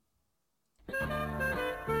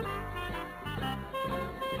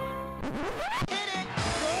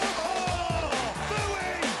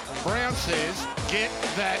Brown says, get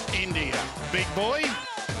that India. Big boy.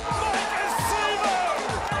 Call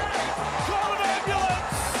an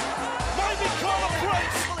ambulance! Maybe call a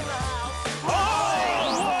priest!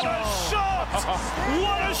 Oh, what a shot!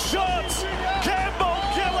 What a shot! Campbell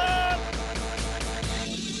Gillard!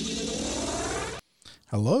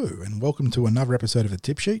 Hello, and welcome to another episode of The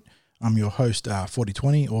Tip Sheet. I'm your host,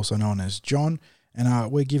 4020, also known as John,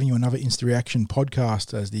 and we're giving you another instant reaction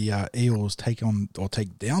podcast as the Eels take down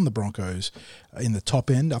the Broncos in the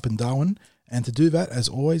top end up in Darwin. And to do that, as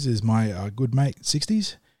always, is my good mate,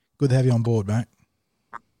 60s. Good to have you on board, mate.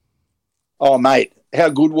 Oh, mate, how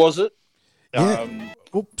good was it? Yeah.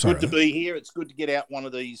 Good to be here. It's good to get out one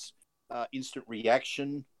of these instant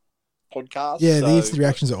reaction podcasts. Yeah, the instant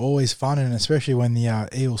reactions are always fun, and especially when the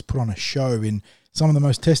Eels put on a show in some of the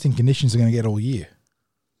most testing conditions they're going to get all year.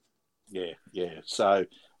 Yeah. So,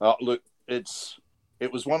 look, it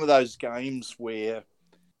was one of those games where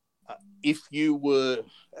if you were,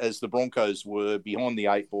 as the Broncos were, behind the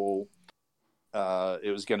eight ball,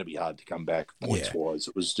 it was going to be hard to come back points-wise.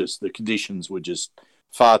 It was just, the conditions were just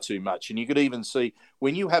far too much. And you could even see,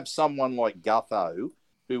 when you have someone like Gutho,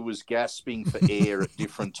 who was gasping for air at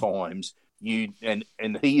different times, and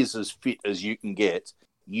he is as fit as you can get,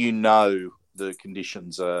 you know the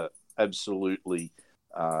conditions are absolutely...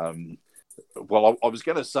 I was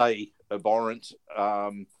going to say abhorrent,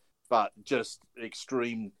 but just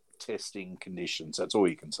extreme testing conditions. That's all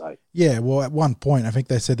you can say. Yeah, well, at one point, I think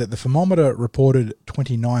they said that the thermometer reported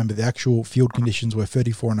 29, but the actual field conditions were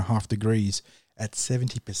 34.5 degrees at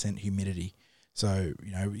 70% humidity. So,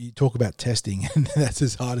 you talk about testing, and that's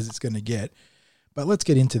as hard as it's going to get. But let's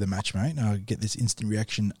get into the match, mate. I'll get this instant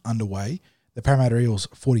reaction underway. The Parramatta Eels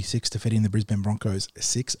 46 defeating the Brisbane Broncos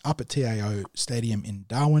 6 up at TAO Stadium in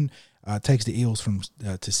Darwin. Takes the Eels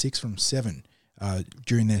to 6 from 7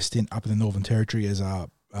 during their stint up in the Northern Territory as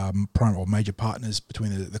prime or major partners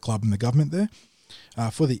between the club and the government there.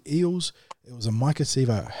 For the Eels, it was a Micah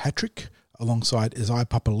Seaver hat-trick alongside Isaiah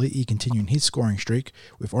Papali'i continuing his scoring streak,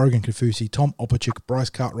 with Oregon Kaufusi, Tom Opachik, Bryce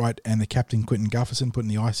Cartwright and the captain Quinton Gufferson putting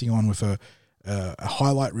the icing on with a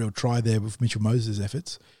highlight reel try there with Mitchell Moses'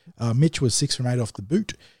 efforts. Mitch was 6 from 8 off the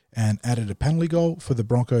boot and added a penalty goal for the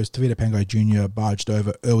Broncos. Tavita Pangai Jr. barged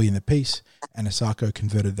over early in the piece, and Asako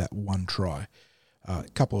converted that one try. A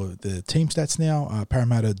couple of the team stats now.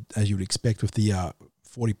 Parramatta, as you would expect, with the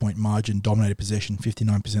 40-point margin, dominated possession,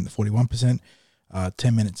 59% to 41%.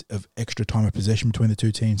 10 minutes of extra time of possession between the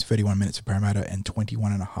two teams, 31 minutes for Parramatta and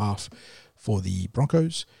 21.5 for the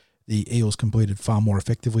Broncos. The Eels completed far more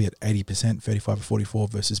effectively at 80%, 35 of 44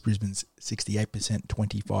 versus Brisbane's 68%,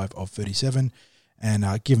 25 of 37. And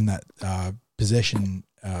given that possession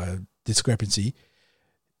discrepancy,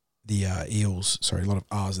 the Eels, a lot of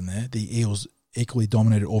R's in there, the Eels equally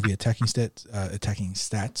dominated all the attacking stats,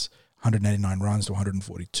 189 runs to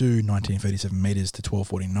 142, 1937 metres to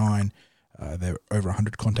 1249. They're over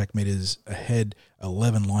 100 contact metres ahead,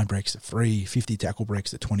 11 line breaks to 3, 50 tackle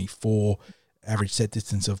breaks to 24, average set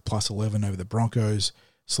distance of plus 11 over the Broncos,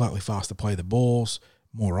 slightly faster play the balls,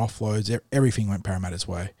 more offloads, everything went Parramatta's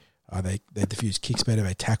way. They diffused kicks better,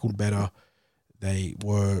 they tackled better, they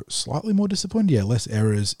were slightly more disciplined, less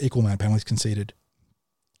errors, equal amount of penalties conceded,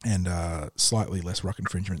 and slightly less ruck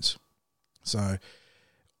infringements. So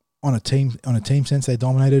on a team sense they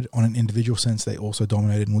dominated, on an individual sense they also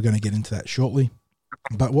dominated, and we're going to get into that shortly.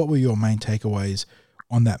 But what were your main takeaways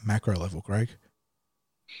on that macro level, Craig?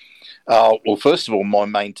 Well, first of all, my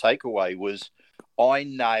main takeaway was I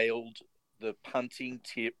nailed the punting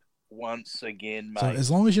tip once again, mate. So as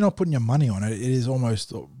long as you're not putting your money on it, it is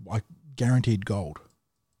almost like guaranteed gold.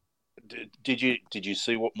 Did you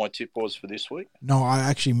see what my tip was for this week? No,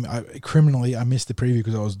 I criminally missed the preview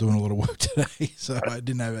because I was doing a lot of work today, so I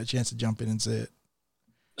didn't have a chance to jump in and see it.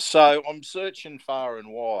 So I'm searching far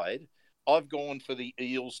and wide. I've gone for the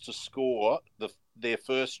Eels to score their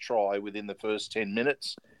first try within the first 10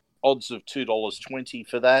 minutes. Odds of $2.20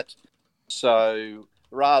 for that. So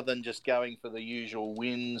rather than just going for the usual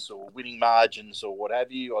wins or winning margins or what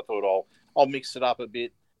have you, I thought I'll mix it up a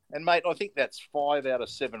bit. And, mate, I think that's 5 out of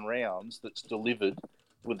 7 rounds that's delivered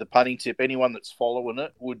with the punting tip. Anyone that's following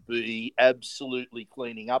it would be absolutely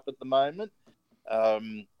cleaning up at the moment.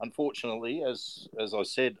 Unfortunately, as I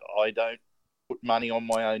said, I don't put money on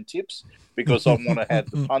my own tips because I want to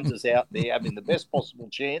have the punters out there having the best possible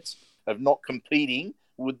chance of not competing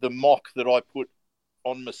with the mock that I put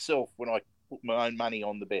on myself when I put my own money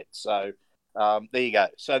on the bet. So there you go.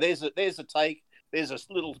 So there's a take. There's a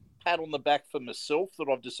little pat on the back for myself that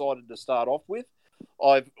I've decided to start off with.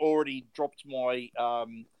 I've already dropped my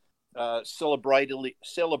celebratory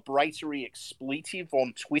expletive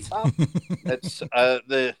on Twitter. That's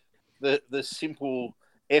the simple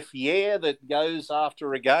F yeah that goes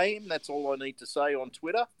after a game. That's all I need to say on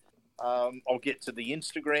Twitter. I'll get to the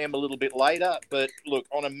Instagram a little bit later. But look,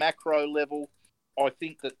 on a macro level, I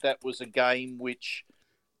think that was a game which,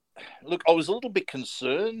 look, I was a little bit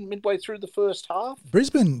concerned midway through the first half.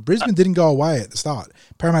 Brisbane didn't go away at the start.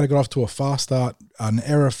 Parramatta got off to a fast start. An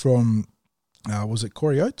error from, was it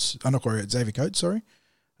Corey Oates? Not Corey Oates, Xavier Coates, sorry,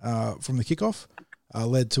 from the kickoff.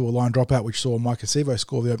 Led to a line dropout, which saw Mike Acevo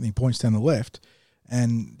score the opening points down the left.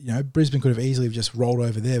 And, Brisbane could have easily just rolled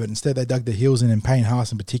over there, but instead they dug their heels in, and Payne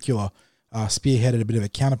Haas in particular spearheaded a bit of a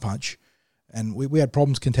counterpunch. And we had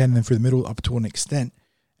problems containing them through the middle up to an extent,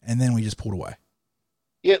 and then we just pulled away.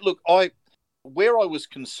 Yeah, look, where I was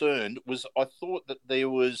concerned was I thought that there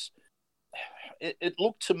was, it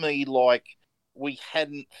looked to me like we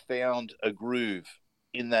hadn't found a groove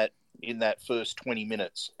in that first 20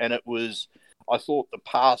 minutes. And it was, I thought the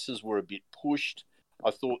passes were a bit pushed.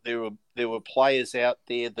 I thought there were players out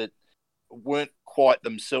there that weren't quite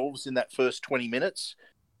themselves in that first 20 minutes.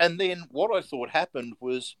 And then what I thought happened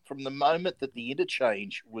was from the moment that the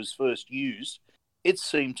interchange was first used, it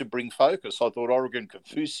seemed to bring focus. I thought Oregon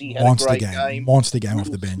Kaufusi had a great game. Monster game off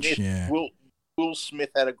the bench, yeah. Will Smith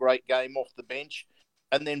had a great game off the bench.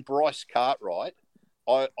 And then Bryce Cartwright,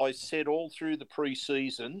 I said all through the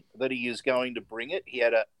preseason that he is going to bring it. He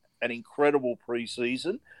had an incredible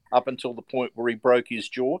preseason up until the point where he broke his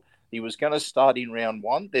jaw. He was going to start in round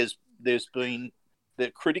one. There's been,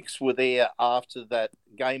 the critics were there after that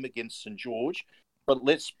game against St. George, but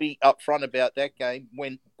let's be upfront about that game.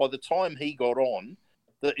 When by the time he got on,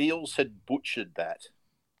 the Eels had butchered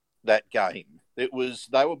that game. They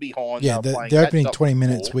were behind. Yeah, the opening 20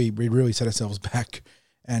 minutes, we really set ourselves back.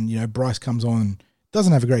 And, Bryce comes on,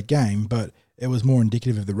 doesn't have a great game, but it was more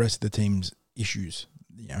indicative of the rest of the team's issues.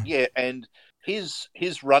 Yeah, and his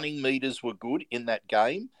running meters were good in that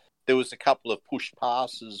game. There was a couple of push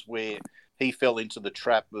passes where he fell into the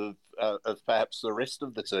trap of perhaps the rest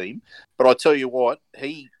of the team. But I tell you what,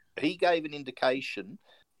 he gave an indication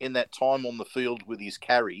in that time on the field with his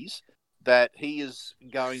carries that he is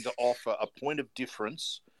going to offer a point of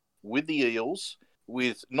difference with the Eels,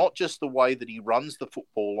 with not just the way that he runs the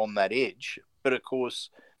football on that edge, but of course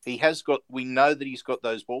we know that he's got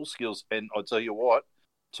those ball skills. And I tell you what,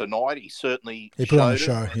 tonight he put on a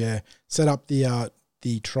show. Yeah, set up the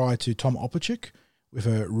try to Tom Opachik with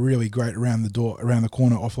a really great around the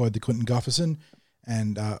corner offload to Quinton Gufferson,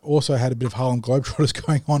 and also had a bit of Harlem Globetrotters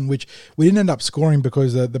going on, which we didn't end up scoring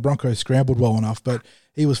because the Broncos scrambled well enough, but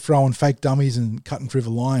he was throwing fake dummies and cutting through the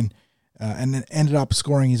line, and then ended up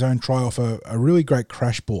scoring his own try off a really great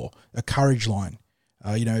crash ball, a courage line.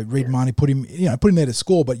 Reed Marnie put him there to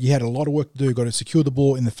score, but you had a lot of work to do. Got to secure the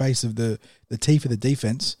ball in the face of the teeth of the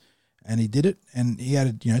defense, and he did it. And he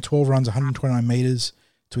had 12 runs, 129 meters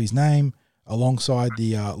to his name, alongside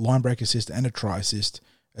the line break assist and a try assist,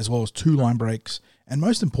 as well as 2 line breaks, and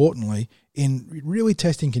most importantly, in really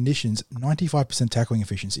testing conditions, 95% tackling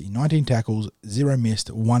efficiency, 19 tackles, 0 missed,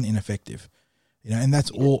 1 ineffective. And that's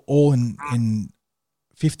all in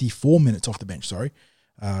 54 minutes off the bench. Sorry,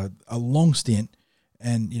 a long stint.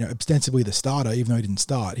 And, ostensibly the starter, even though he didn't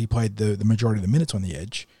start, he played the majority of the minutes on the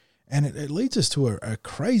edge. And it leads us to a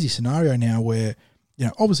crazy scenario now where,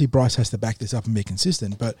 obviously Bryce has to back this up and be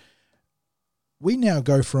consistent, but we now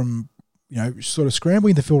go from, sort of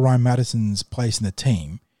scrambling to fill Ryan Madison's place in the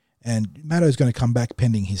team, and Maddo's going to come back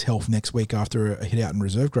pending his health next week after a hit out in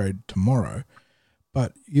reserve grade tomorrow.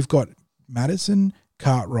 But you've got Madison,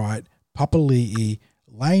 Cartwright, Papali'i,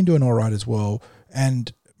 Lane doing all right as well,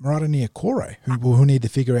 and Marata Niokore, who need to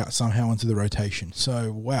figure out somehow into the rotation.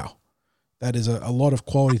 So, wow, that is a lot of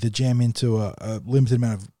quality to jam into a limited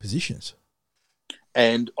amount of positions.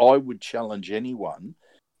 And I would challenge anyone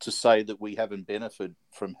to say that we haven't benefited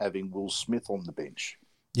from having Will Smith on the bench.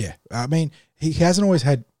 Yeah, I mean, he hasn't always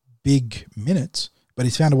had big minutes, but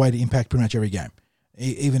he's found a way to impact pretty much every game,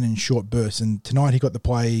 even in short bursts. And tonight he got to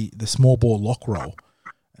play the small ball lock role,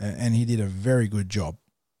 and he did a very good job.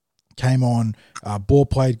 Came on, ball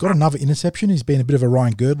played, got another interception. He's been a bit of a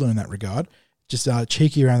Ryan Girdler in that regard. Just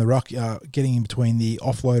cheeky around the ruck, getting in between the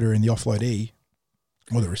offloader and the offloadee,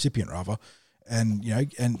 or the recipient rather, and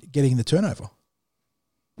getting the turnover.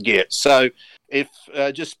 Yeah, so if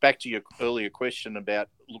just back to your earlier question about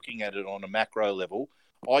looking at it on a macro level,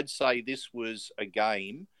 I'd say this was a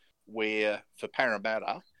game where for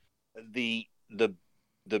Parramatta, the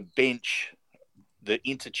bench, the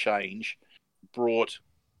interchange brought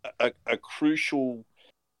a crucial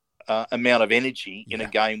amount of energy in a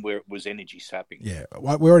game where it was energy sapping. Yeah,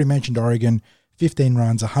 we already mentioned Oregon, 15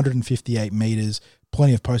 runs, 158 metres,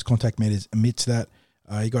 plenty of post-contact metres amidst that.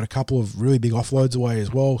 He got a couple of really big offloads away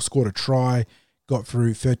as well, scored a try, got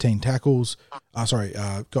through 13 tackles.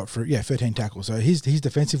 13 tackles. So his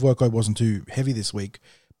defensive workload wasn't too heavy this week,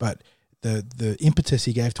 but the impetus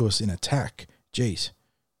he gave to us in attack, geez.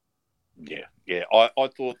 Yeah. I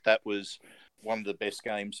thought that was one of the best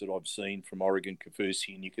games that I've seen from Oregon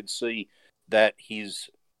Kaufusi, and you could see that his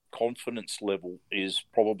confidence level is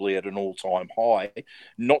probably at an all-time high,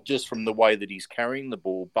 not just from the way that he's carrying the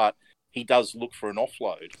ball, but he does look for an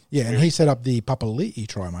offload. Yeah, and he set up the Papali'i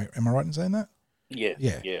try, mate. Am I right in saying that? Yeah.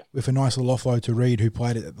 With a nice little offload to Reed, who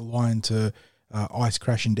played it at the line to ice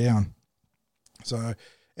crashing down. So,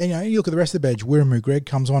 and you look at the rest of the bench. Wiramu Greg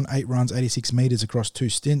comes on, 8 runs, 86 metres across 2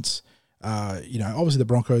 stints. Obviously the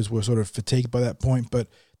Broncos were sort of fatigued by that point, but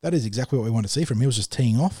that is exactly what we wanted to see from him. He was just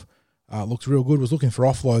teeing off. Looked real good, was looking for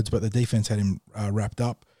offloads, but the defense had him wrapped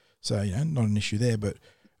up. So, not an issue there, but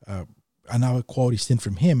another quality stint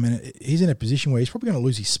from him. And he's in a position where he's probably going to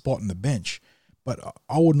lose his spot in the bench. But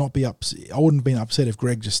I wouldn't have been upset if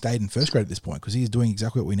Greg just stayed in first grade at this point, because he's doing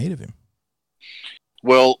exactly what we need of him.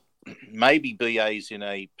 Well, maybe BA's in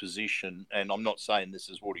a position, and I'm not saying this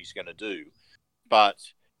is what he's going to do, but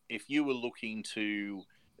if you were looking to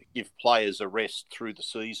give players a rest through the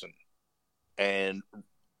season and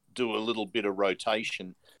do a little bit of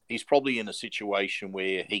rotation, he's probably in a situation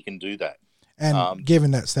where he can do that. And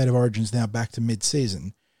given that State of Origin's now back to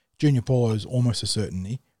mid-season, Junior Paulo is almost a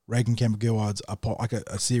certainty. Reagan Campbell-Gillard's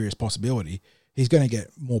a serious possibility. He's going to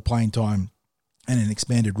get more playing time and an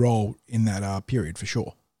expanded role in that period for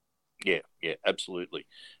sure. Yeah, absolutely.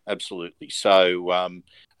 So,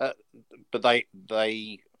 but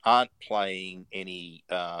they aren't playing any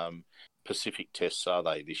Pacific tests, are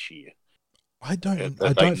they, this year? I don't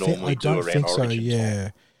think so. Yeah,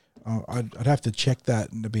 I'd have to check that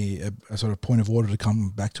to be a sort of point of order to come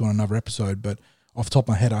back to on another episode. But off the top of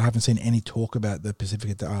my head, I haven't seen any talk about the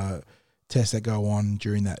Pacific tests that go on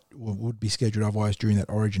during that, would be scheduled otherwise during that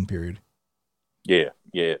Origin period. Yeah.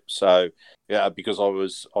 So, because I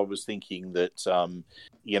was thinking that the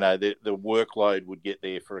workload would get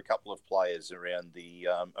there for a couple of players around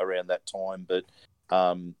that time, but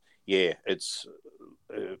it's.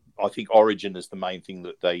 I think Origin is the main thing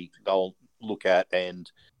that they'll look at,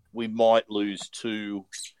 and we might lose 2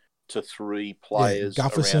 to 3 players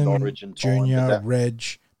Gufferson, around Origin time. Junior, Reg,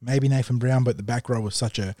 maybe Nathan Brown, but the back row was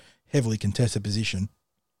such a heavily contested position.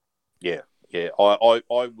 Yeah. I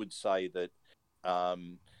would say that,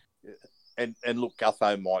 and look,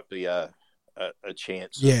 Gutho might be a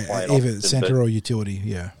chance. Yeah, either centre or utility.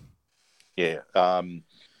 Yeah.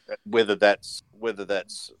 Whether that's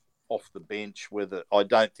off the bench, I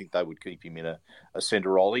don't think they would keep him in a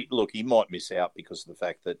centre role. He might miss out because of the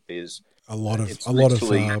fact that there's a lot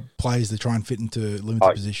of players that try and fit into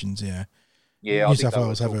limited positions. Yeah. New South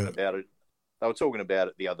Wales have about it. They were talking about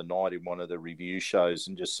it the other night in one of the review shows,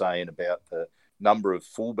 and just saying about the number of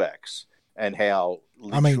fullbacks and how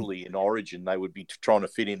literally in Origin they would be trying to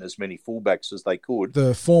fit in as many fullbacks as they could.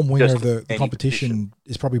 The form winner of the competition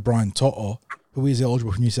is probably Brian To'o, who is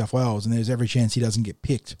eligible for New South Wales, and there's every chance he doesn't get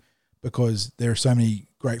picked because there are so many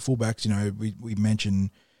great fullbacks. We mentioned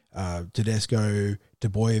Tedesco,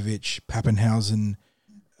 Debojevic, Pappenhausen,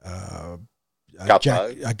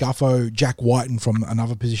 Guffo, Jack Whiten from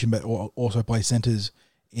another position, but also plays centres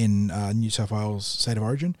in New South Wales State of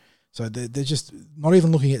Origin. So they're just not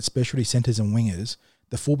even looking at specialty centres and wingers.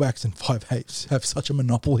 The fullbacks and 5'8" have such a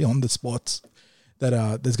monopoly on the spots that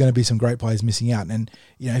there's going to be some great players missing out. And,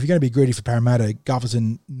 if you're going to be greedy for Parramatta,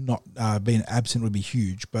 Gufferson not being absent would be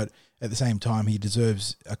huge, but at the same time, he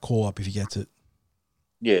deserves a call-up if he gets it.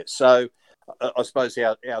 Yeah, so I suppose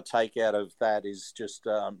our take out of that is just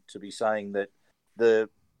to be saying that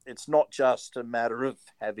it's not just a matter of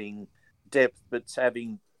having depth, but it's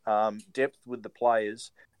having depth with the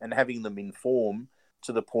players and having them in form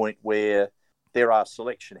to the point where there are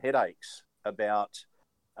selection headaches about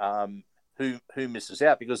who misses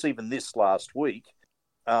out. Because even this last week,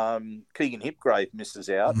 Keegan Hipgrave misses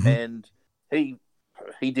out, and he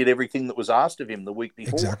did everything that was asked of him the week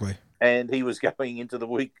before. Exactly. And he was going into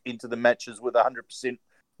the matches with 100%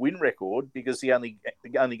 win record, because the only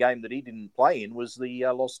game that he didn't play in was the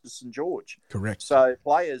loss to St George. Correct. So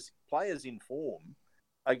players in form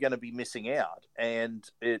are going to be missing out, and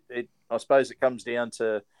I suppose it comes down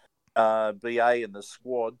to BA and the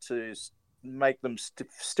squad to make them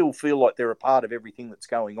still feel like they're a part of everything that's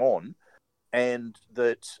going on, and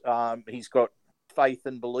that he's got faith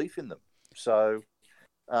and belief in them. So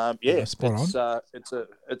spot on.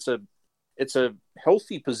 It's a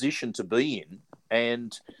healthy position to be in,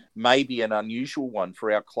 and maybe an unusual one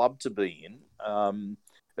for our club to be in.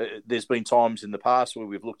 There's been times in the past where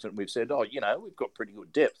we've looked at it and we've said, we've got pretty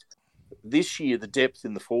good depth. This year, the depth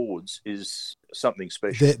in the forwards is something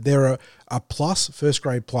special. There are plus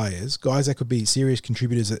first-grade players, guys that could be serious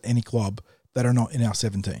contributors at any club that are not in our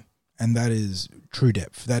 17. And that is true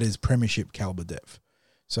depth. That is premiership caliber depth.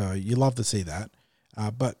 So you love to see that.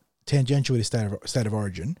 But tangentially to state of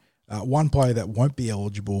origin, one player that won't be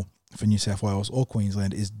eligible for New South Wales or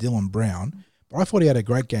Queensland is Dylan Brown. But I thought he had a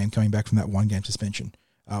great game coming back from that one-game suspension.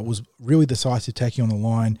 Was really decisive, taking on the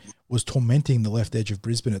line, was tormenting the left edge of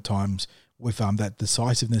Brisbane at times with that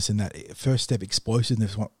decisiveness and that first step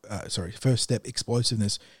explosiveness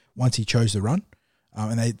once he chose to run.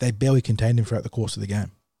 And they barely contained him throughout the course of the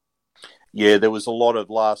game. Yeah, there was a lot of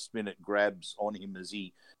last-minute grabs on him as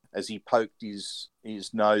he poked his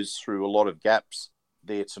nose through a lot of gaps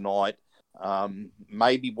there tonight.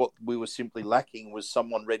 Maybe what we were simply lacking was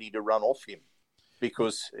someone ready to run off him,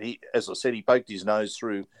 because he, as I said, he poked his nose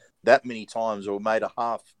through that many times or made a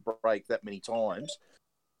half break that many times.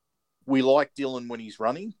 We like Dylan when he's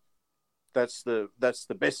running. That's the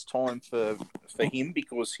best time for him,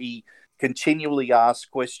 because he continually asks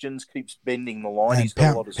questions, keeps bending the line. And he's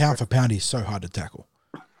got a lot of pound for pound, he's so hard to tackle.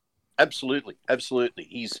 Absolutely.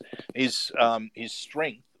 His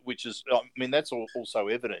strength, which is, that's also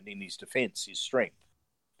evident in his defence, his strength.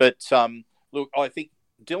 But look, I think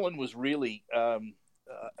Dylan was really a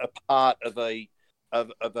part of a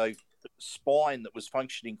spine that was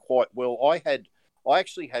functioning quite well. I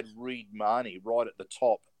actually had Reed Marnie right at the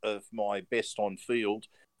top of my best on field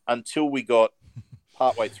until we got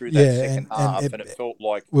partway through that second half, and it felt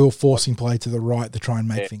like we were forcing play to the right to try and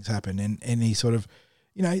make things happen. And he sort of,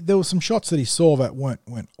 there were some shots that he saw that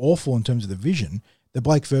weren't awful in terms of the vision. The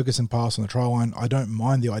Blake Ferguson pass on the try line, I don't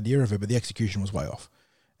mind the idea of it, but the execution was way off.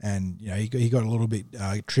 And he got a little bit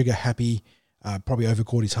trigger happy, probably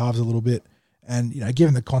overcaught his halves a little bit. And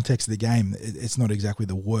given the context of the game, it's not exactly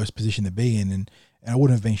the worst position to be in. And I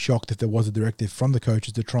wouldn't have been shocked if there was a directive from the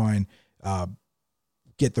coaches to try and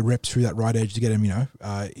get the reps through that right edge to get him,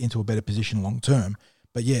 into a better position long term.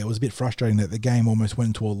 But yeah, it was a bit frustrating that the game almost went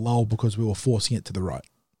into a lull because we were forcing it to the right.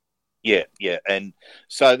 Yeah, and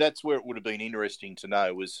so that's where it would have been interesting to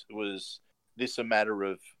know, was this a matter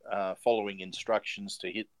of following instructions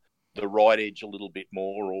to hit the right edge a little bit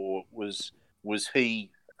more, or was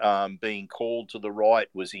he being called to the right?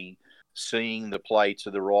 Was he seeing the play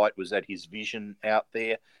to the right? Was that his vision out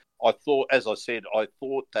there? I thought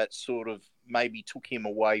that sort of maybe took him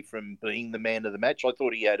away from being the man of the match. I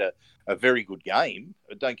thought he had a very good game.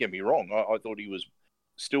 Don't get me wrong. I thought he was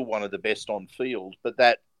still one of the best on field, but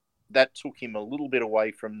that took him a little bit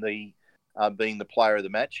away from the being the player of the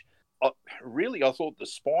match. I thought the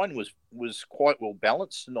spine was quite well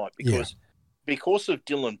balanced tonight because of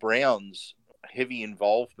Dylan Brown's heavy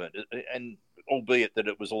involvement, and albeit that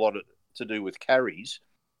it was a lot to do with carries.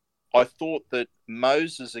 I thought that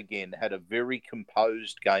Moses again had a very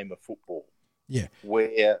composed game of football. Yeah,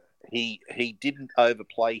 where he didn't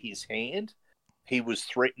overplay his hand. He was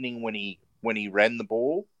threatening when he ran the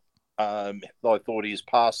ball. I thought his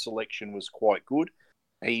pass selection was quite good.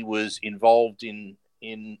 He was involved in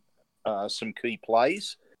some key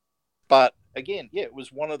plays. But again, it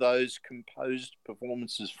was one of those composed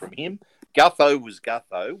performances from him. Gutho was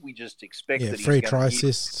Gutho. We just expect that he's free try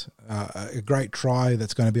assist, a great try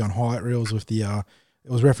that's going to be on highlight reels with the it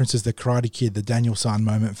was referenced as the Karate Kid, the Daniel San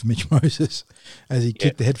moment for Mitch Moses, as he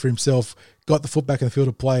kicked the head for himself, got the foot back in the field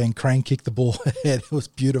of play, and crane kicked the ball ahead. It was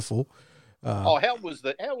beautiful. How was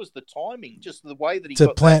the timing? Just the way that he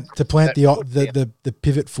plant the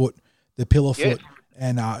pivot foot, the pillar foot,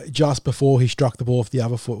 and just before he struck the ball with the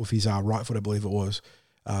other foot with his right foot, I believe it was.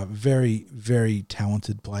 Very, very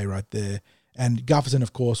talented play right there. And Gufferson,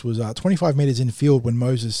 of course, was 25 metres in field when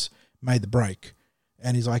Moses made the break.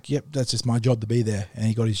 And he's like, yep, that's just my job to be there. And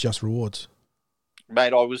he got his just rewards.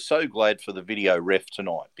 Mate, I was so glad for the video ref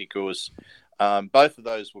tonight, because both of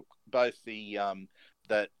those were both the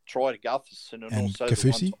that try to Gufferson and also Kaufusi? the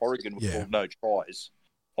ones to Oregon were called no tries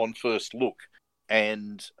on first look.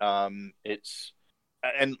 And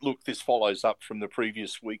look, this follows up from the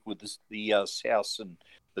previous week with the South and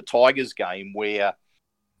the Tigers game, where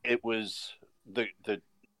it was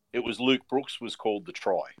Luke Brooks was called the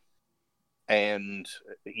try. And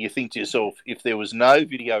you think to yourself, if there was no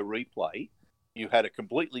video replay, you had a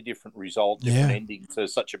completely different result, different ending to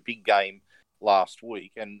such a big game last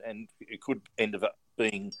week. And it could end up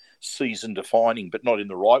being season defining, but not in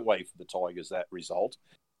the right way for the Tigers, that result.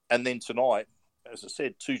 And then tonight, as I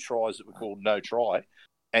said, 2 tries that were called no try.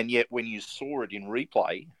 And yet when you saw it in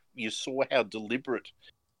replay, you saw how deliberate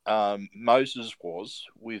Moses was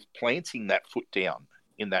with planting that foot down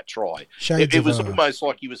in that try. Shades It was of, almost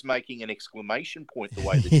like he was making an exclamation point the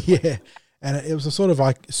way that he yeah, and it was a sort of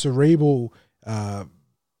like cerebral,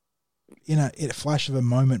 in a flash of a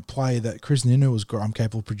moment play that Chris Ninu was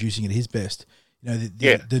capable of producing at his best. You know,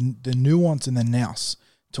 the nuance and the nous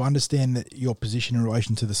to understand that your position in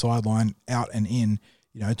relation to the sideline, out and in,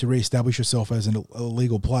 you know, to reestablish yourself as a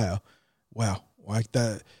legal player. Wow, like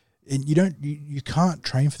that. And you can't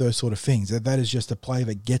train for those sort of things. That is just a player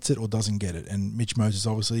that gets it or doesn't get it. And Mitch Moses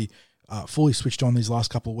obviously fully switched on these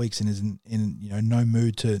last couple of weeks and is in no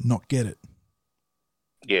mood to not get it.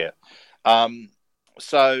 Yeah.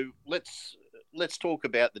 So let's talk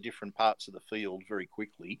about the different parts of the field very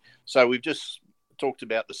quickly. So we've just talked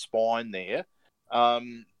about the spine there.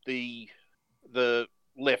 The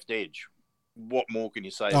left edge. What more can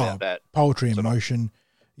you say about that? Poetry in motion.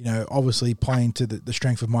 You know, obviously playing to the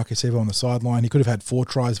strength of Mike Acevo on the sideline. He could have had 4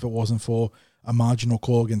 tries if it wasn't for a marginal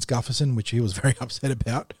call against Gufferson, which he was very upset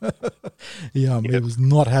about. He was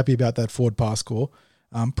not happy about that forward pass call.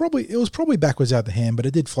 It was probably backwards out the hand, but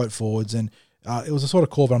it did float forwards, and it was a sort of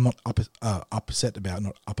call that I'm not upset about.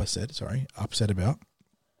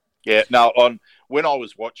 Yeah, no. When I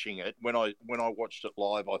was watching it, when I watched it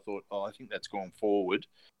live, I thought, I think that's gone forward.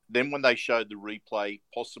 Then when they showed the replay,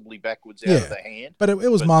 possibly backwards out of the hand. But it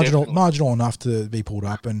was marginal enough to be pulled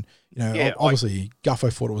up. And, obviously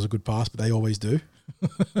Guffo thought it was a good pass, but they always do.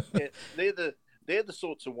 They're the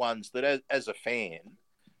sorts of ones that as a fan,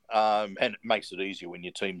 and it makes it easier when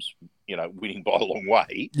your team's, winning by a long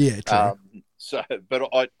way. Yeah, true. But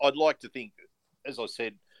I'd like to think, as I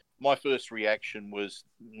said, my first reaction was,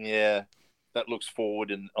 that looks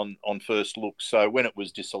forward and on first look. So when it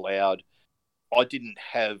was disallowed, I didn't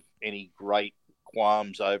have any great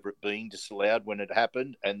qualms over it being disallowed when it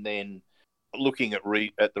happened. And then looking at the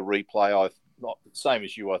replay, same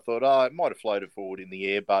as you, I thought, it might have floated forward in the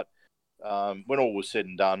air. But when all was said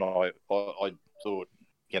and done, I thought,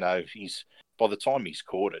 he's by the time he's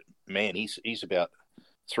caught it, man, he's about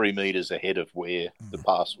 3 meters ahead of where the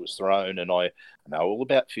pass was thrown. And I know all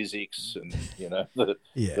about physics and, the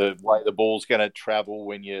way the ball's going to travel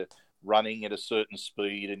when you're running at a certain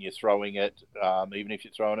speed and you're throwing it, even if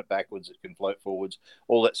you're throwing it backwards, it can float forwards,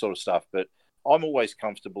 all that sort of stuff. But I'm always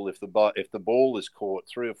comfortable if the ball is caught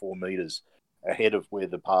 3 or 4 meters ahead of where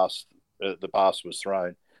the pass was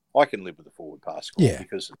thrown. I can live with the forward pass call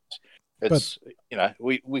because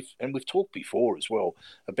we've talked before as well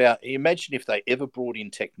about, imagine if they ever brought in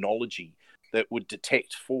technology that would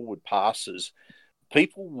detect forward passes.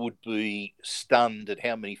 People would be stunned at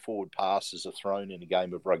how many forward passes are thrown in a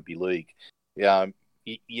game of rugby league.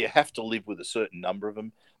 You have to live with a certain number of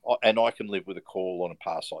them, and I can live with a call on a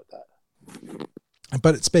pass like that.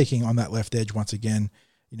 But speaking on that left edge, once again,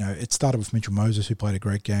 it started with Mitchell Moses, who played a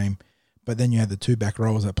great game, but then you had the 2 back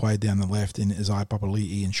rowers that played down the left in Isaiah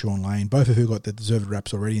Papali'i and Sean Lane, both of who got the deserved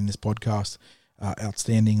reps already in this podcast,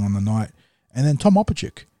 outstanding on the night. And then Tom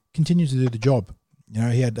Opachik continued to do the job.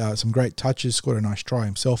 He had some great touches, scored a nice try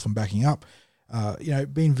himself from backing up,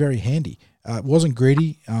 being very handy. Wasn't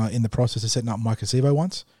greedy in the process of setting up Mike Acevo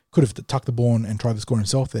once. Could have tucked the ball and tried to score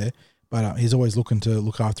himself there, but he's always looking to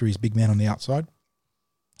look after his big man on the outside.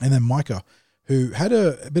 And then Micah, who had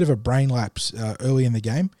a bit of a brain lapse early in the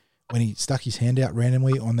game when he stuck his hand out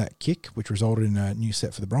randomly on that kick, which resulted in a new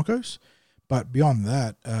set for the Broncos. But beyond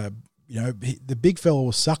that, the big fella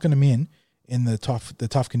was sucking him in the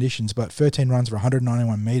tough conditions, but 13 runs for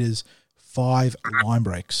 191 metres, 5 line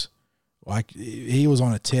breaks. Like, he was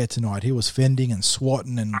on a tear tonight. He was fending and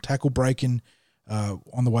swatting and tackle breaking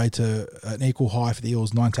on the way to an equal high for the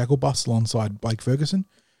Eels 9 tackle busts alongside Blake Ferguson.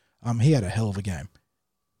 He had a hell of a game.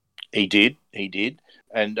 He did.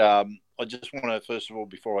 And I just want to, first of all,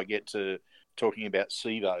 before I get to talking about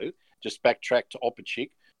Sevo, just backtrack to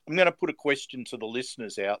Opachik. I'm going to put a question to the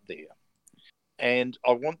listeners out there. And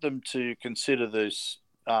I want them to consider this,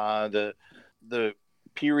 the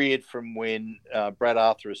period from when Brad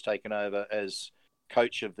Arthur has taken over as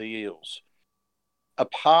coach of the Eels.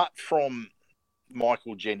 Apart from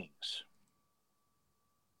Michael Jennings,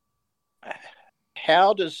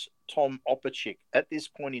 how does Tom Opachik at this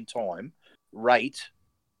point in time rate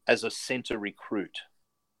as a centre recruit?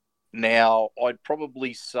 Now, I'd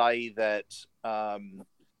probably say that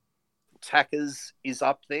Tackers is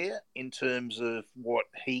up there in terms of what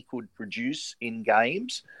he could produce in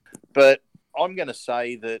games, but I'm going to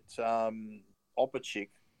say that Opachik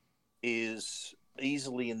is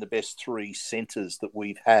easily in the best 3 centres that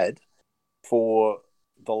we've had for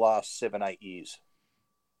the last 7-8 years.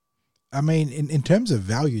 I mean, in terms of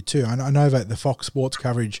value too, I know that the Fox Sports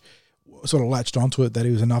coverage sort of latched onto it, that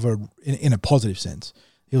he was another, in a positive sense,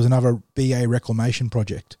 he was another BA reclamation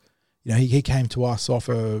project. You know, he came to us off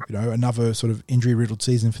another sort of injury-riddled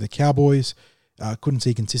season for the Cowboys. Couldn't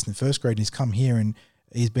see consistent first grade, and he's come here and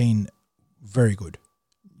he's been very good.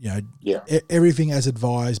 You know, everything as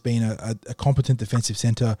advised, being a competent defensive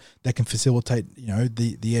centre that can facilitate, you know,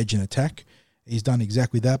 the edge and attack. He's done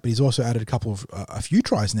exactly that, but he's also added a few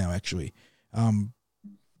tries now, actually. I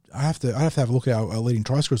have to have a look at our leading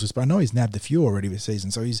try scorers list, but I know he's nabbed a few already this season,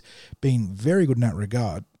 so he's been very good in that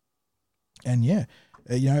regard. And you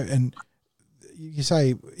know, and you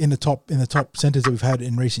say in the top centres that we've had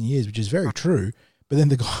in recent years, which is very true. But then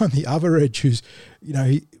the guy on the other edge, who's, you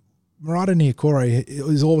know, Marata Niokore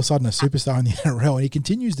is all of a sudden a superstar in the NRL, and he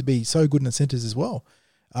continues to be so good in the centres as well.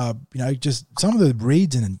 You know, just some of the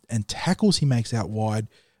reads and tackles he makes out wide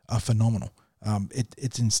are phenomenal.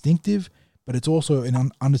 It's instinctive, but it's also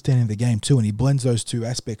an understanding of the game too, and he blends those two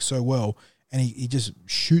aspects so well, and he just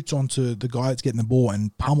shoots onto the guy that's getting the ball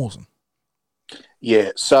and pummels him.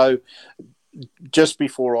 Yeah, so just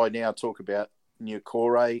before I now talk about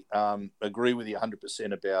Niokore, agree with you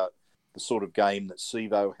 100% about the sort of game that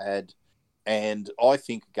Sivo had, and I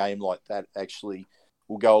think a game like that actually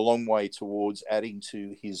will go a long way towards adding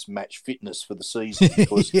to his match fitness for the season,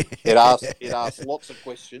 because it asks lots of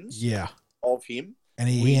questions of him. And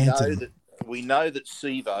he answered them. We know that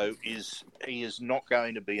Sivo is not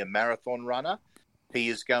going to be a marathon runner. He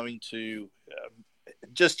is going to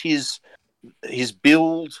just his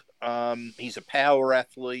build. He's a power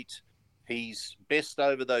athlete. He's best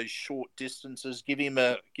over those short distances. Give him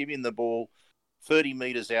the ball 30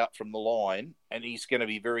 metres out from the line, and he's going to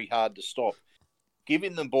be very hard to stop. Give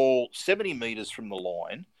him the ball 70 metres from the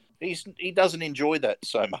line. He doesn't enjoy that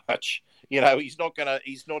so much. You know, he's not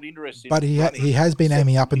interested. But he has been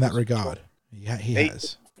aiming up in that regard. He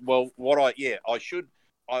has. Well, I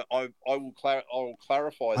will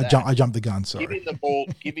clarify that. I jumped the gun. Sorry. Give him the ball.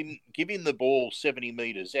 give him the ball 70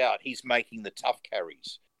 metres out. He's making the tough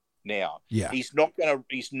carries now. Yeah. He's not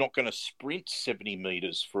gonna sprint 70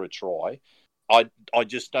 metres for a try. I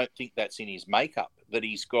just don't think that's in his makeup.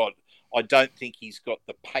 I don't think he's got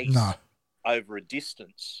the pace over a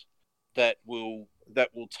distance that will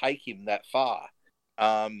take him that far.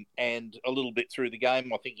 And a little bit through the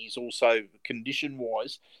game, I think he's also,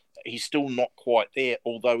 condition-wise, he's still not quite there,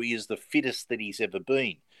 although he is the fittest that he's ever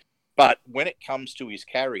been. But when it comes to his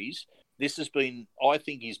carries, this has been, I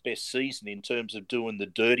think, his best season in terms of doing the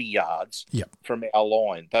dirty yards from our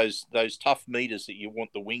line, those tough meters that you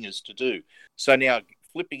want the wingers to do. So now,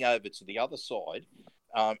 flipping over to the other side,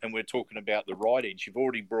 and we're talking about the right edge, you've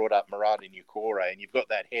already brought up Marata Niokore, and you've got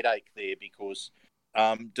that headache there because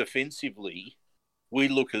defensively, we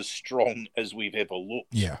look as strong as we've ever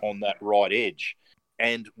looked on that right edge.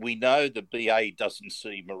 And we know the BA doesn't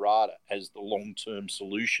see Marata as the long-term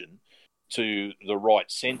solution to the right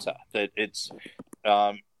centre. That it's,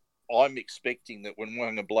 I'm expecting that when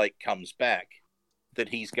Waqa Blake comes back, that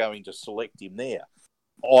he's going to select him there.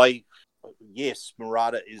 Yes,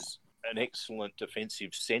 Marata is an excellent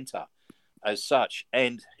defensive centre as such,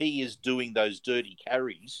 and he is doing those dirty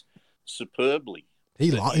carries superbly.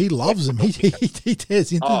 He loves them. He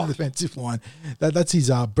tears into the defensive line. That's his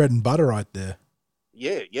bread and butter right there.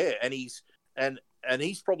 Yeah, and he's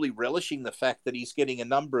probably relishing the fact that he's getting a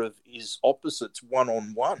number of his opposites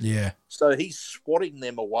one-on-one. Yeah. So he's swatting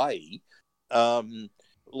them away,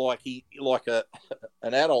 like an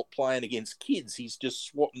adult playing against kids. He's just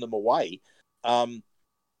swatting them away. And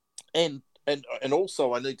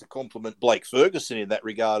also I need to compliment Blake Ferguson in that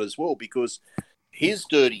regard as well, because his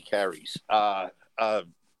dirty carries are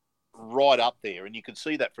right up there, and you can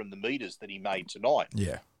see that from the meters that he made tonight.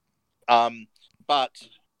 Yeah. But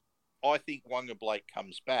I think Waqa Blake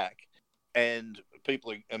comes back, and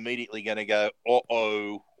people are immediately going to go,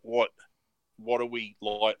 "Uh-oh, what are we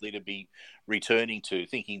likely to be returning to?"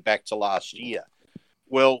 Thinking back to last year.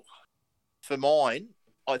 Well, for mine,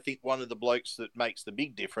 I think one of the blokes that makes the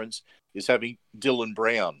big difference is having Dylan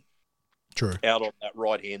Brown out on that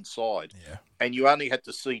right-hand side. Yeah. And you only had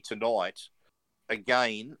to see tonight,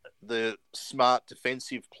 again, the smart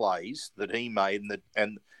defensive plays that he made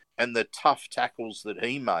and the tough tackles that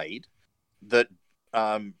he made that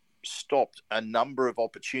stopped a number of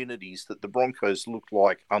opportunities that the Broncos looked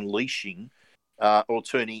like unleashing or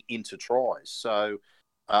turning into tries. So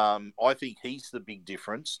I think he's the big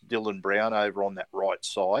difference, Dylan Brown over on that right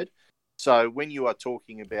side. So when you are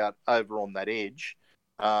talking about over on that edge,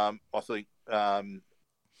 I think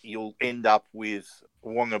you'll end up with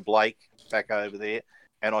Waqa Blake back over there,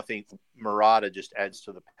 and I think Marata just adds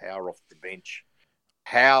to the power off the bench.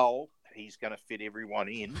 How he's going to fit everyone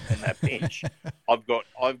in that bench, I've got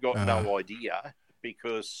no idea,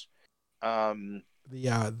 because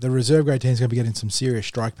The reserve grade team is going to be getting some serious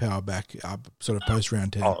strike power back, sort of post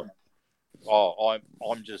round 10.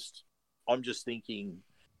 I'm just thinking,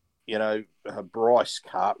 Bryce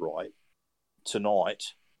Cartwright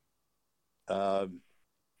tonight.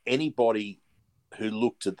 Anybody who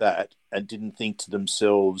looked at that and didn't think to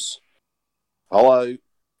themselves, "Hello,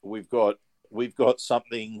 we've got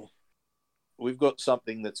something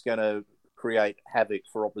that's going to create havoc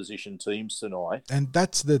for opposition teams tonight." And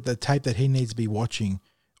that's the tape that he needs to be watching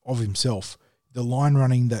of himself. The line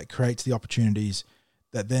running that creates the opportunities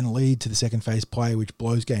that then lead to the second phase play, which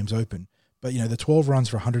blows games open. But, the 12 runs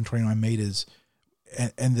for 129 metres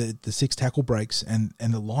and the 6 tackle breaks and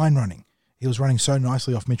the line running. He was running so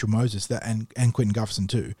nicely off Mitchell Moses and Quentin Gufferson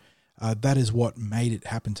too. That is what made it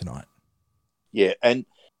happen tonight. Yeah, and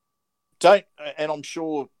I'm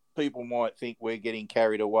sure people might think we're getting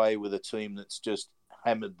carried away with a team that's just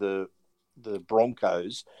hammered the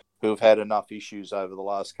Broncos, who have had enough issues over the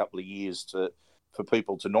last couple of years for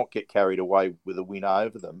people to not get carried away with a win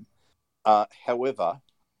over them. However,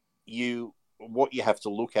 what you have to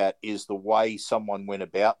look at is the way someone went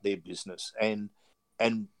about their business, and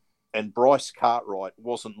Bryce Cartwright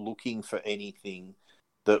wasn't looking for anything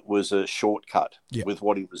that was a shortcut with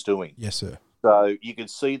what he was doing. Yes, sir. So you could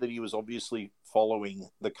see that he was obviously following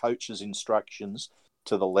the coach's instructions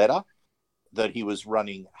to the letter, that he was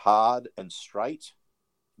running hard and straight,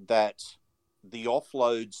 that the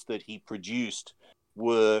offloads that he produced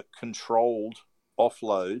were controlled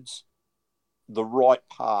offloads, the right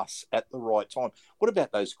pass at the right time. What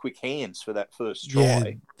about those quick hands for that first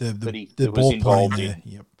try the ball playing there?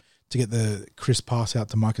 Yep. To get the crisp pass out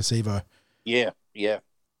to Micah Sevo. Yeah.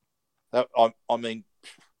 I mean,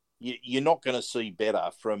 you're not going to see better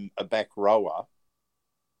from a back rower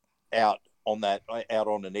out on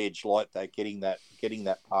an edge like that, getting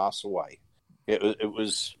that pass away. It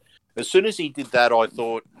was as soon as he did that, I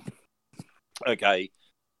thought, okay,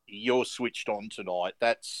 you're switched on tonight.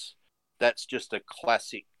 That's just a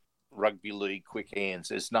classic rugby league quick hands.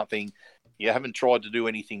 There's nothing. You haven't tried to do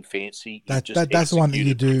anything fancy. That's the one that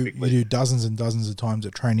you do. Perfectly. You do dozens and dozens of times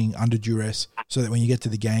at training under duress, so that when you get to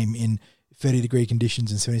the game in 30-degree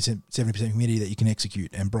conditions and 70% humidity, that you can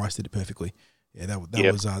execute. And Bryce did it perfectly. Yeah, that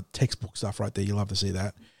was textbook stuff right there. You love to see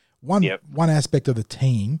that. One aspect of the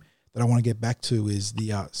team that I want to get back to is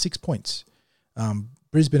the 6 points.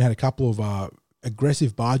 Brisbane had a couple of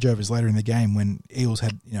aggressive barge overs later in the game when Eels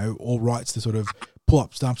had all rights to sort of pull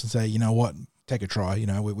up stumps and say, you know what, take a try.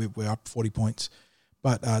 We're up 40 points.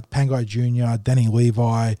 But Pangai Jr., Danny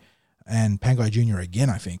Levi, and Pangai Jr. again,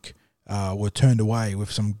 I think, were turned away with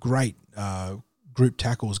some great group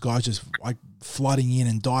tackles. Guys just like flooding in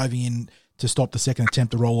and diving in to stop the second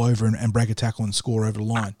attempt to roll over and break a tackle and score over the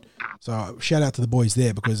line. So shout out to the boys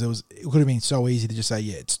there, because it could have been so easy to just say,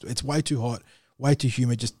 yeah, it's way too hot, way too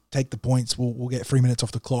humid, just take the points, we'll get 3 minutes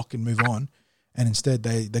off the clock and move on. And instead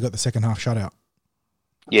they got the second half shutout.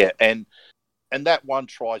 Yeah, and that one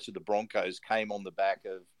try to the Broncos came on the back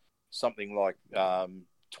of something like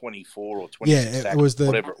 24 or 26. Yeah,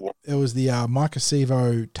 whatever it was. It was the Micah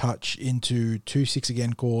Sevo touch into 2-6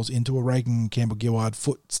 again calls, into a Reagan Campbell-Gillard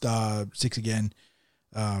foot star 6 again.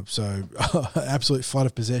 So absolute flood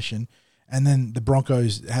of possession. And then the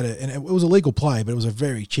Broncos had and it was a legal play, but it was a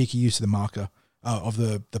very cheeky use of the marker of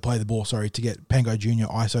the play of the ball, to get Pangai Jr.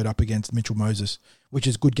 ISO'd up against Mitchell Moses, which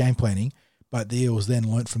is good game planning. But the Eels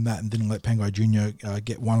then learnt from that and didn't let Pangai Jr.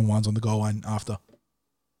 Get one-on-ones on the goal line after.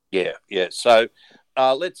 Yeah. So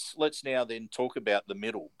let's now then talk about the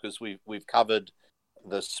middle, because we've covered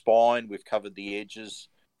the spine, we've covered the edges.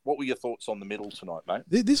 What were your thoughts on the middle tonight, mate?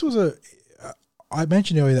 This was I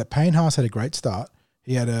mentioned earlier that Payne Haas had a great start.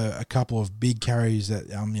 He had a couple of big carries that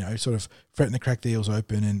sort of threatened to crack the Eels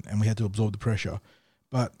open, and we had to absorb the pressure.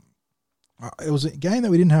 But it was a game that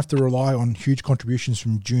we didn't have to rely on huge contributions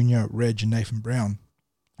from Junior, Reg, and Nathan Brown.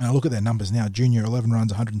 And I look at their numbers now. Junior, 11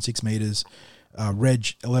 runs, 106 metres.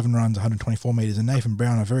 Reg, 11 runs, 124 metres. And Nathan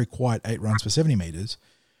Brown, a very quiet 8 runs for 70 metres.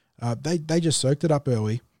 They just soaked it up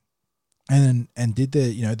early and did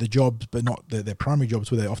their the jobs, but not their primary jobs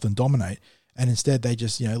where they often dominate. And instead they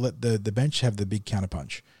just let the bench have the big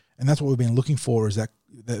counterpunch. And that's what we've been looking for, is that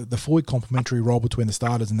the fully complementary role between the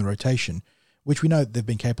starters and the rotation, which we know they've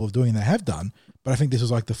been capable of doing and they have done. But I think this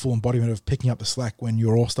was like the full embodiment of picking up the slack when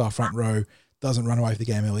your all-star front row doesn't run away with the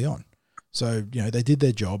game early on. So, they did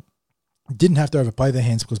their job. Didn't have to overplay their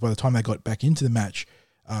hands, because by the time they got back into the match,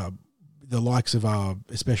 the likes of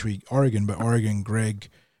especially Oregon, but Oregon, Greg,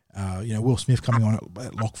 Will Smith coming on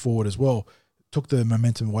at lock forward as well, took the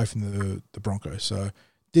momentum away from the Broncos. So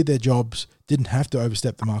did their jobs, didn't have to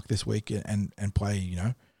overstep the mark this week and play,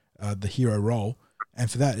 the hero role. And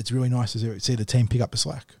for that, it's really nice to see the team pick up the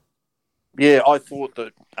slack. Yeah, I thought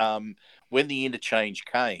that when the interchange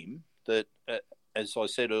came, that as I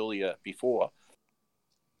said earlier before,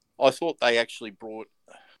 I thought they actually brought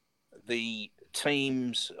the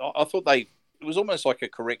teams. I thought it was almost like a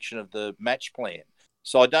correction of the match plan.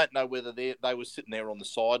 So I don't know whether they were sitting there on the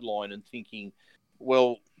sideline and thinking,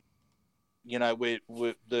 well, you know, we're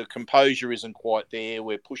the composure isn't quite there.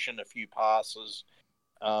 We're pushing a few passes.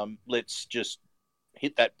 Let's just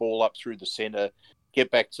hit that ball up through the centre, get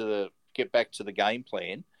back to the game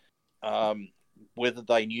plan. Whether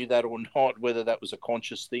they knew that or not, whether that was a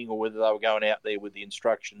conscious thing or whether they were going out there with the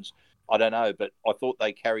instructions, I don't know. But I thought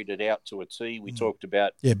they carried it out to a T. We talked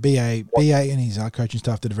about... Yeah, BA and his coaching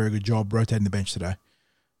staff did a very good job rotating the bench today.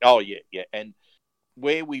 Oh, yeah. And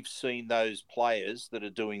where we've seen those players that are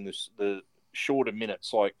doing the shorter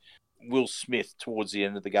minutes, like Will Smith towards the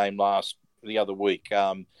end of the game the other week,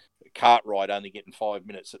 Cartwright only getting 5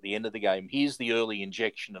 minutes at the end of the game. Here's the early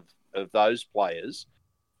injection of those players,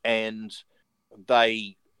 and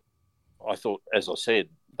I thought, as I said,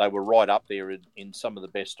 they were right up there in some of the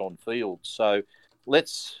best on field. So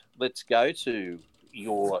let's go to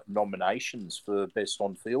your nominations for best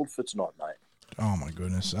on field for tonight, mate. Oh my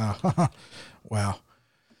goodness! Wow.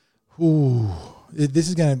 Ooh, this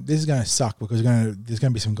is gonna suck because there's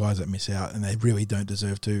gonna be some guys that miss out and they really don't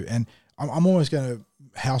deserve to. And I'm almost going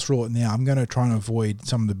to house rule it now. I'm going to try and avoid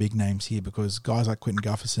some of the big names here because guys like Quinton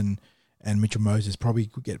Gutherson and Mitchell Moses probably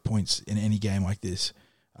could get points in any game like this.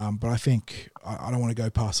 But I think I don't want to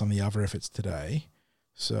go past some of the other efforts today.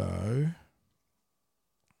 So,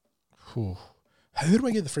 who do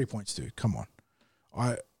I give the 3 points to? Come on,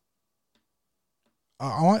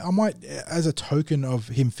 I might, as a token of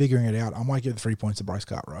him figuring it out, I might give the 3 points to Bryce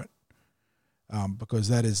Cartwright. Because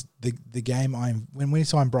that is the game when we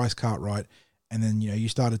signed Bryce Cartwright, and then you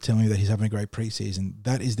started telling me that he's having a great preseason.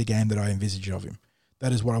 That is the game that I envisaged of him.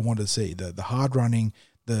 That is what I wanted to see: the hard running,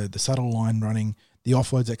 the subtle line running, the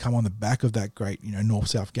offloads that come on the back of that great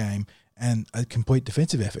north-south game, and a complete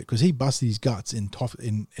defensive effort because he busted his guts in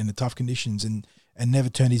the tough conditions and never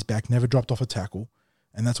turned his back, never dropped off a tackle,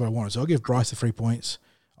 and that's what I wanted. So I'll give Bryce the 3 points.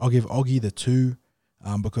 I'll give Oggie the 2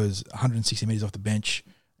 because 160 meters off the bench.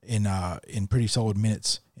 In pretty solid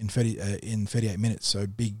minutes in 38 minutes, so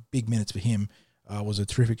big minutes for him. Was a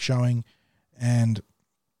terrific showing, and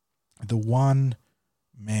the one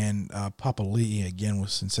man Papali'i again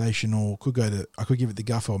was sensational. I could give it to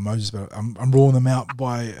Guffer or Moses, but I'm ruling them out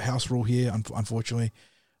by house rule here. Unfortunately,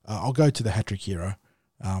 I'll go to the hat-trick hero,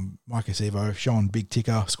 Mike Acevo, showing big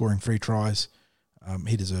ticker, scoring 3 tries.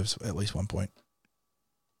 He deserves at least 1 point.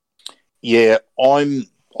 Yeah, I'm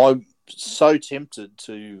so tempted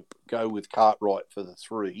to go with Cartwright for the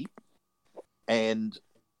 3, and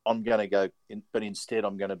I'm going to go, but instead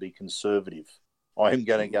I'm going to be conservative. I'm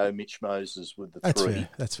going to go Mitch Moses with the 3.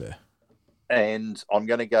 That's fair. And I'm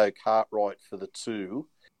going to go Cartwright for the 2.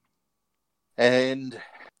 And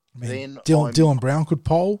then Dylan Brown could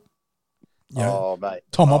poll. Oh, mate.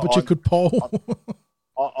 Tom Obichuk could poll.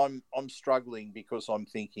 I'm struggling because I'm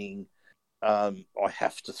thinking I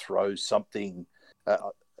have to throw something.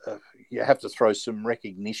 You have to throw some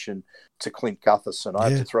recognition to Clint Gutherson. I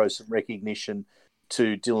have to throw some recognition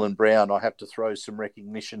to Dylan Brown. I have to throw some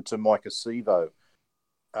recognition to Mike Acevo.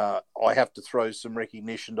 I have to throw some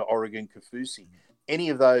recognition to Oregon Kaufusi. Any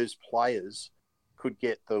of those players could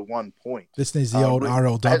get the 1 point. This needs the old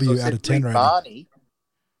RLW out of 10 rating.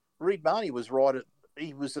 Reed Marnie was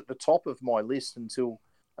he was at the top of my list until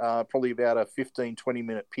probably about a 15,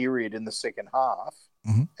 20-minute period in the second half.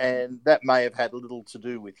 Mm-hmm. And that may have had little to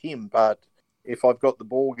do with him, but if I've got the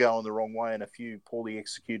ball going the wrong way and a few poorly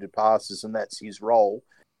executed passes and that's his role,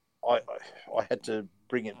 I had to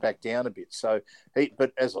bring it back down a bit. So,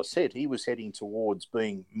 but as I said, he was heading towards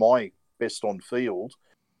being my best on field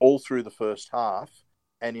all through the first half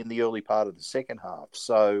and in the early part of the second half.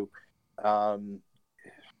 So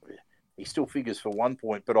he still figures for 1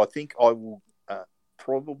 point, but I think I will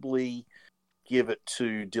probably give it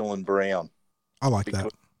to Dylan Brown. I like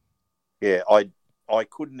that. Yeah, I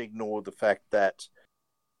couldn't ignore the fact that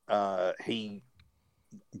he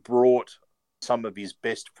brought some of his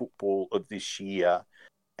best football of this year,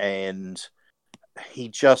 and he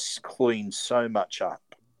just cleaned so much up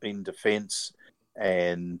in defence,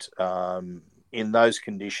 and in those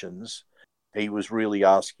conditions, he was really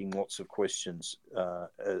asking lots of questions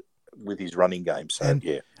with his running game. So,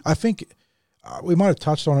 I think we might have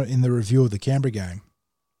touched on it in the review of the Canberra game,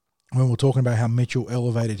 when we're talking about how Mitchell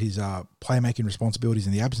elevated his playmaking responsibilities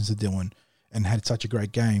in the absence of Dylan and had such a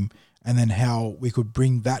great game, and then how we could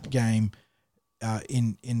bring that game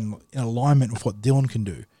in alignment with what Dylan can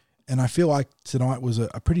do. And I feel like tonight was a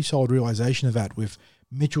pretty solid realisation of that, with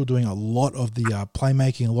Mitchell doing a lot of the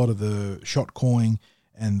playmaking, a lot of the shot calling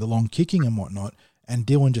and the long kicking and whatnot, and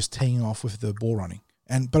Dylan just teeing off with the ball running,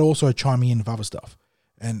 but also chiming in with other stuff.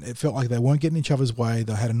 And it felt like they weren't getting each other's way.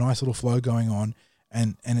 They had a nice little flow going on,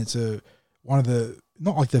 and it's one of the,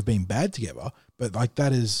 not like they've been bad together, but like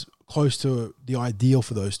that is close to the ideal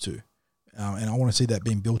for those two. And I want to see that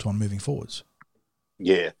being built on moving forwards.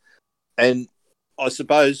 Yeah. And I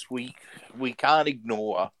suppose we can't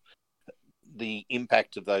ignore the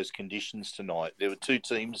impact of those conditions tonight. There were two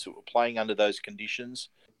teams that were playing under those conditions.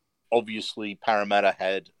 Obviously, Parramatta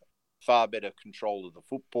had far better control of the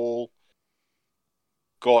football,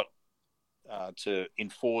 got to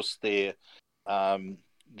enforce their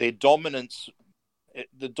dominance.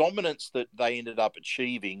 The dominance that they ended up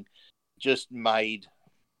achieving just made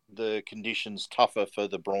the conditions tougher for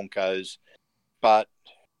the Broncos. But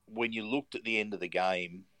when you looked at the end of the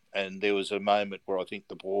game, and there was a moment where I think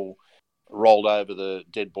the ball rolled over the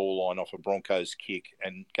dead ball line off a Broncos kick,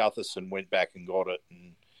 and Gutherson went back and got it,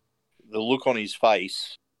 and the look on his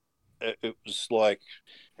face, it was like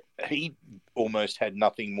he almost had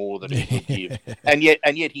nothing more that he could give. And yet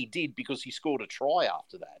he did, because he scored a try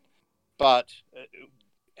after that. But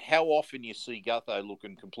how often you see Gutho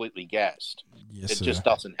looking completely gassed? Yes, it sir. just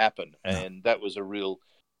doesn't happen. No. And that was a real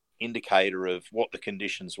indicator of what the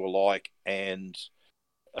conditions were like. And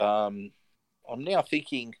I'm now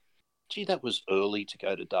thinking, gee, that was early to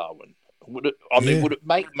go to Darwin. Would it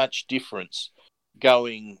make much difference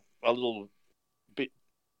going a little bit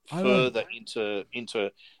further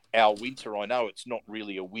into our winter? I know it's not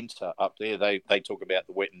really a winter up there. They talk about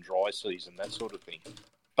the wet and dry season, that sort of thing.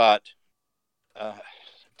 But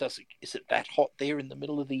is it that hot there in the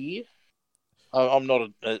middle of the year? I'm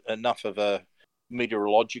not enough of a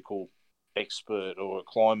meteorological expert or a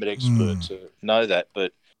climate expert to know that,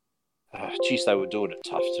 but geez, they were doing it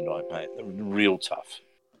tough tonight, mate. They were real tough.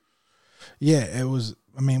 Yeah, it was.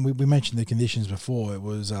 I mean, we mentioned the conditions before. It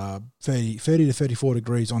was 30 to 34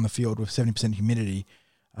 degrees on the field with 70% humidity.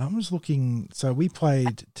 I'm just looking. So we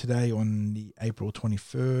played today on the April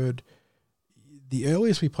 23rd. The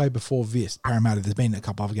earliest we played before this, Parramatta, there's been a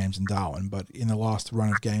couple other games in Darwin, but in the last run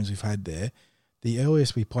of games we've had there, the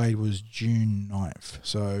earliest we played was June 9th.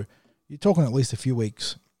 So you're talking at least a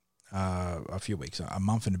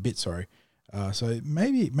month and a bit, sorry. So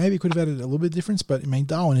maybe it could have added a little bit of difference, but I mean,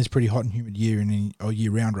 Darwin is pretty hot and humid year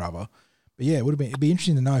round rather. But yeah, it'd be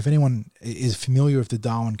interesting to know if anyone is familiar with the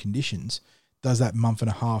Darwin conditions. Does that month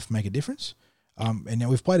and a half make a difference? And now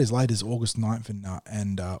we've played as late as August 9th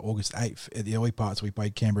and August 8th. At the early parts, we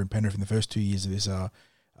played Canberra and Penrith in the first 2 years of this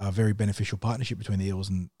very beneficial partnership between the Eels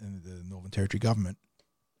and the Northern Territory government.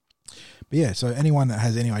 But yeah, so anyone that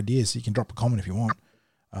has any ideas, you can drop a comment if you want.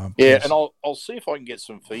 And I'll see if I can get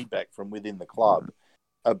some feedback from within the club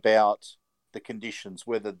about the conditions,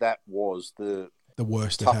 whether that was the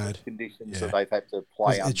worst they've had conditions that they've had to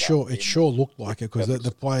play under. It sure looked like it, because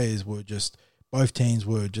the players were just, both teams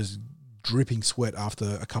were just dripping sweat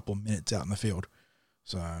after a couple of minutes out in the field.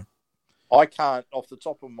 So I can't, off the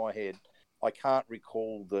top of my head, I can't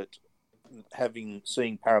recall that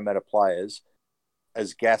seeing Parramatta players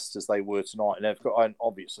as gassed as they were tonight, and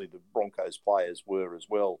obviously the Broncos players were as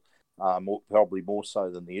well, probably more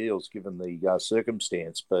so than the Eels given the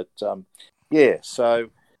circumstance. But so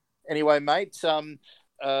anyway, mate,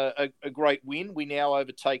 a great win. We now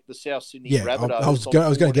overtake the South Sydney Rabbitohs. I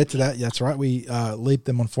was going to get to that. Yeah, that's right. We lead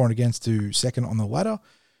them on 4 and against to second on the ladder.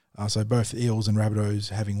 So both Eels and Rabbitohs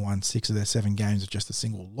having won 6 of their 7 games with just a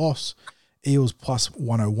single loss. Eels plus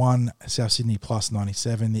 101, South Sydney plus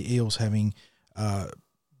 97. The Eels having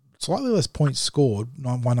slightly less points scored,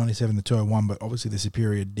 197 to 201, but obviously the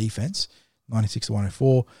superior defense, 96 to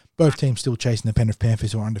 104. Both teams still chasing the Penrith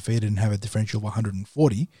Panthers, who are undefeated and have a differential of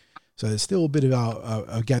 140. So there's still a bit of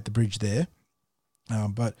a gap to bridge there,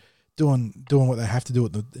 but doing what they have to do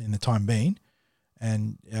in the time being,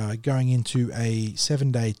 and going into a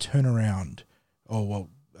 7-day turnaround.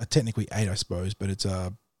 Technically 8, I suppose, but it's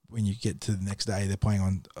when you get to the next day, they're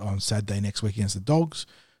playing on Saturday next week against the Dogs.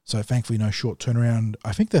 So thankfully, no short turnaround.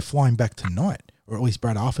 I think they're flying back tonight, or at least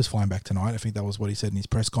Brad Arthur's flying back tonight. I think that was what he said in his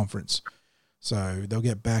press conference. So they'll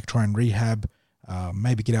get back, try and rehab,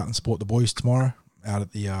 maybe get out and support the boys tomorrow out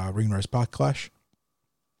at the Ringrose Park Clash.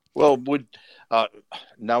 Well,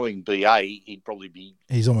 knowing BA, he'd probably be.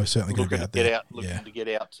 He's almost certainly going to be out there. Looking to get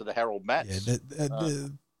out to the Harold Mats. Yeah,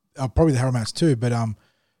 probably the Harold Mats too, but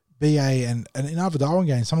BA and in other Darwin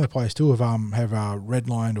games, some of the players too have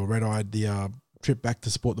redlined or red-eyed the trip back to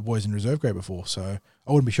support the boys in reserve grade before. So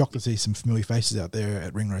I wouldn't be shocked to see some familiar faces out there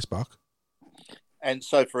at Ringrose Park. And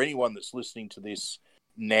so for anyone that's listening to this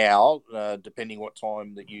now, depending what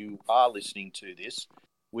time that you are listening to this,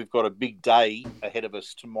 we've got a big day ahead of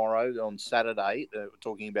us tomorrow on Saturday. We're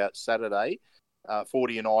talking about Saturday.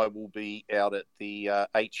 40 and I will be out at the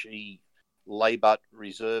HE Laybutt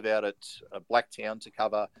Reserve out at Blacktown to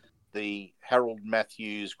cover the Harold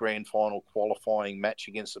Matthews Grand Final qualifying match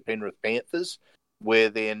against the Penrith Panthers. We're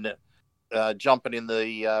then jumping in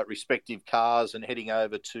the respective cars and heading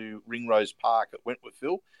over to Ringrose Park at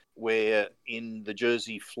Wentworthville, where in the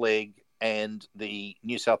Jersey Flegg and the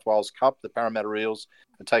New South Wales Cup, the Parramatta Eels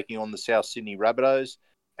are taking on the South Sydney Rabbitohs.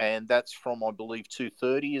 And that's from, I believe,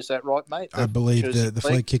 2:30. Is that right, mate? I believe the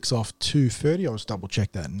flag kicks off 2:30. I'll just double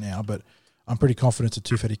check that now, but I'm pretty confident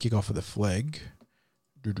it's a 2:30 kickoff of the flag.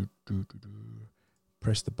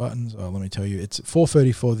 Press the buttons. Oh, let me tell you, it's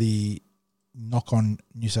 4:30 for the knock-on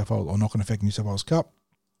New South Wales or knock-on effect New South Wales Cup,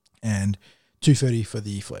 and 2:30 for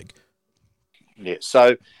the flag. Yeah.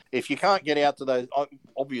 So if you can't get out to those,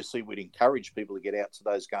 obviously we'd encourage people to get out to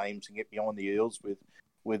those games and get behind the Eels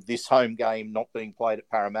with this home game not being played at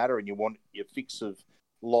Parramatta, and you want your fix of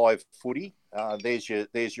live footy. There's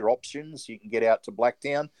your options. You can get out to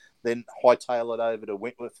Blacktown, then hightail it over to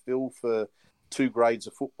Wentworthville for 2 grades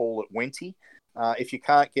of football at Wenty. If you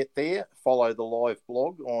can't get there, follow the live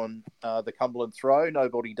blog on the Cumberland Throw.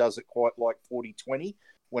 Nobody does it quite like 40/20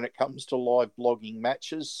 when it comes to live blogging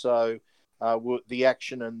matches. So the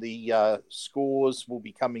action and the scores will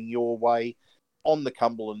be coming your way on the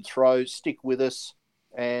Cumberland Throw. Stick with us.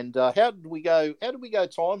 And how did we go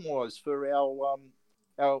time-wise for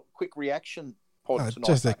our quick reaction pod tonight?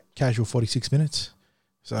 Just a casual 46 minutes.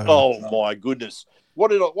 So, oh my goodness!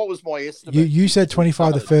 What was my estimate? You said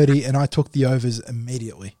 25 to 30, and I took the overs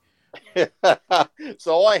immediately.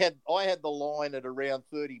 So I had the line at around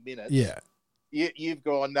 30 minutes. Yeah. You've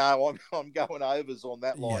gone, no, I'm going overs on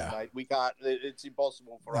that line, Yeah. mate. We can't. It's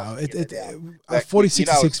impossible for us. No, To get it a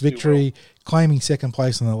 46-6 victory, claiming second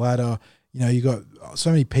place on the ladder. You know, you got so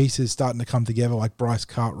many pieces starting to come together, like Bryce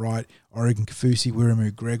Cartwright, Oregon Kafusi,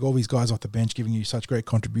 Wiramu Greg, all these guys off the bench giving you such great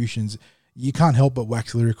contributions. You can't help but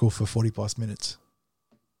wax lyrical for 40-plus minutes.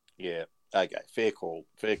 Yeah. Okay. Fair call.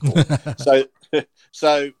 So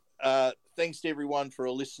thanks to everyone for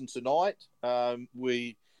a listen tonight.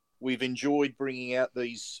 We've enjoyed bringing out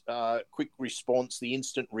these quick response, the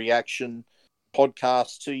instant reaction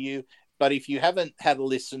podcast to you. But if you haven't had a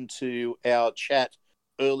listen to our chat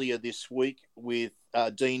earlier this week with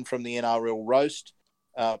Dean from the NRL Roast,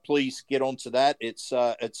 please get onto that. It's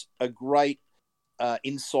a great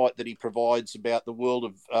insight that he provides about the world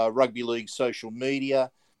of rugby league social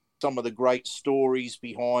media, some of the great stories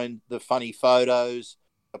behind the funny photos,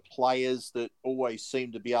 the players that always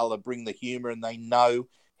seem to be able to bring the humour and they know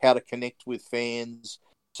how to connect with fans.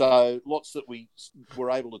 So lots that we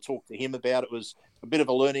were able to talk to him about. It was a bit of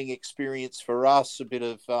a learning experience for us, a bit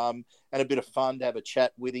of fun to have a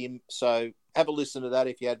chat with him. So have a listen to that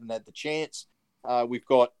if you haven't had the chance. We've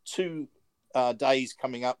got 2 days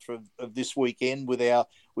coming up of this weekend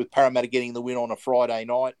with Parramatta getting the win on a Friday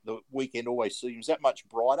night. The weekend always seems that much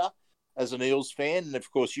brighter as an Eels fan, and of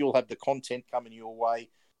course you'll have the content coming your way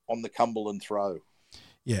on the Cumberland Throw.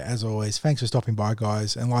 Yeah, as always, thanks for stopping by,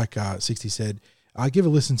 guys. And like 60 said, give a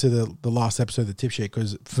listen to the last episode of the Tip Sheet,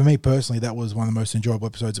 because for me personally, that was one of the most enjoyable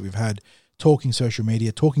episodes that we've had, talking social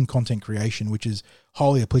media, talking content creation, which is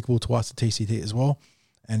wholly applicable to us at TCT as well.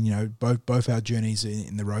 And, you know, both our journeys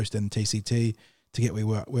in the roast and TCT to get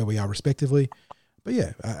where we are respectively. But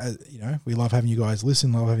yeah, you know, we love having you guys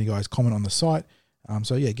listen, love having you guys comment on the site.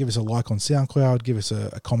 So yeah, give us a like on SoundCloud, give us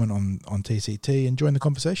a comment on TCT, and join the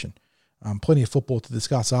conversation. Plenty of football to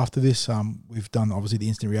discuss after this. We've done obviously the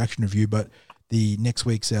instant reaction review, but the next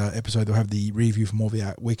week's episode will have the review from all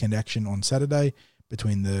the weekend action on Saturday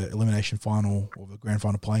between the elimination final or the grand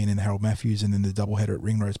final playing in Harold Matthews and then the doubleheader at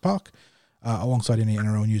Ringrose Park, alongside any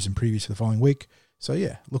NRL news and previews for the following week. So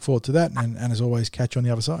yeah, look forward to that, and as always, catch you on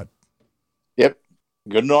the other side. Yep.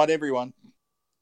 Good night, everyone.